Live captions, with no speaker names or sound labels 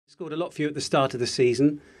Scored a lot for you at the start of the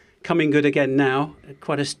season. Coming good again now.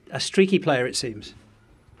 Quite a streaky player, it seems.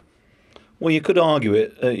 Well, you could argue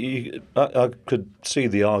it. I could see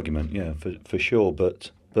the argument, yeah, for sure.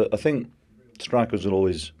 But I think strikers will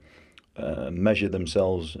always measure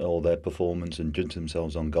themselves or their performance and judge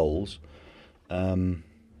themselves on goals.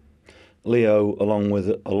 Leo, along with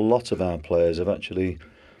a lot of our players, have actually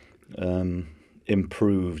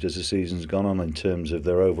improved as the season's gone on in terms of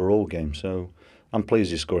their overall game. So I'm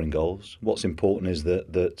pleased he's scoring goals. What's important is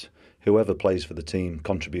that whoever plays for the team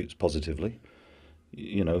contributes positively.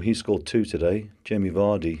 You know, he scored 2 today. Jamie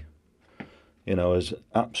Vardy, you know, has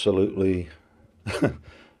absolutely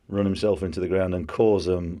run himself into the ground and caused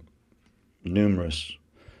them numerous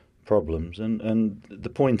problems. And the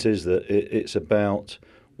point is that it's about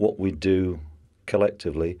what we do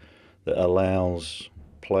collectively that allows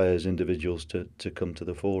players, individuals to come to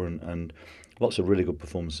the fore, and lots of really good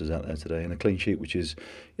performances out there today, and a clean sheet, which is,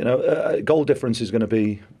 you know, goal difference is going to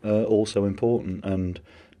be also important, and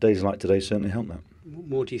days like today certainly help that. What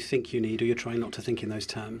more do you think you need, or you're trying not to think in those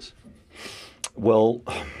terms? Well,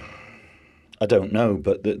 I don't know,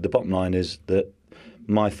 but the bottom line is that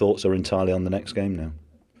my thoughts are entirely on the next game now.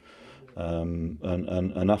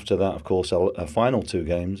 And after that, of course, our final 2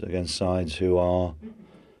 games against sides who are,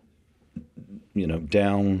 you know,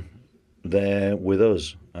 down there with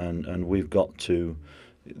us, and we've got to,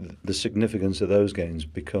 the significance of those games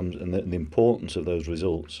becomes, and the importance of those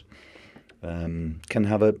results can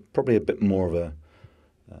have probably a bit more of a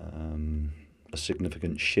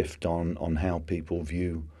significant shift on how people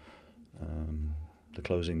view the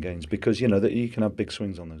closing games, because you know that you can have big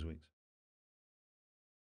swings on those weeks.